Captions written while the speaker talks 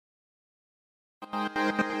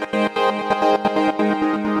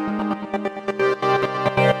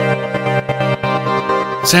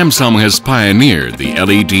Samsung has pioneered the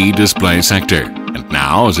LED display sector and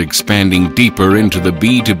now is expanding deeper into the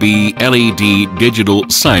B2B LED digital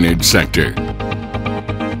signage sector.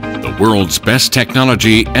 The world's best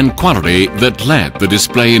technology and quality that led the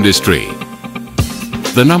display industry.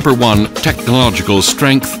 The #1 technological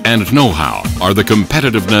strength and know-how are the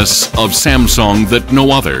competitiveness of Samsung that no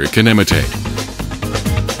other can imitate.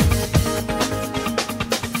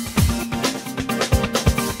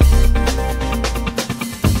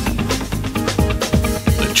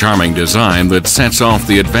 Charming design that sets off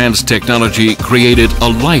the advanced technology created a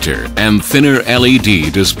lighter and thinner LED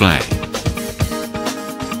display.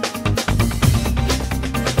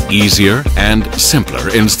 Easier and simpler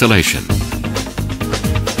installation.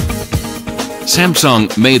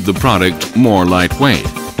 Samsung made the product more lightweight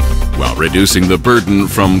while reducing the burden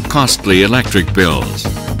from costly electric bills.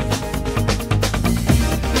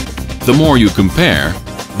 The more you compare,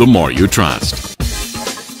 the more you trust.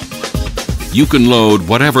 You can load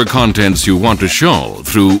whatever contents you want to show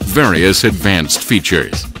through various advanced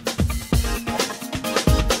features.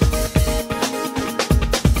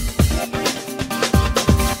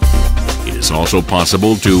 It is also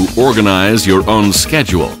possible to organize your own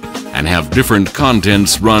schedule and have different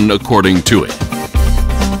contents run according to it.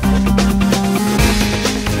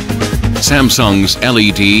 Samsung's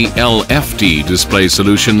LED LFD display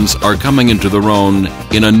solutions are coming into their own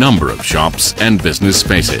in a number of shops and business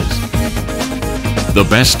spaces. The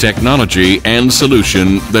best technology and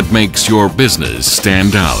solution that makes your business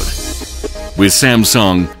stand out. With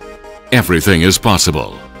Samsung, everything is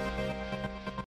possible.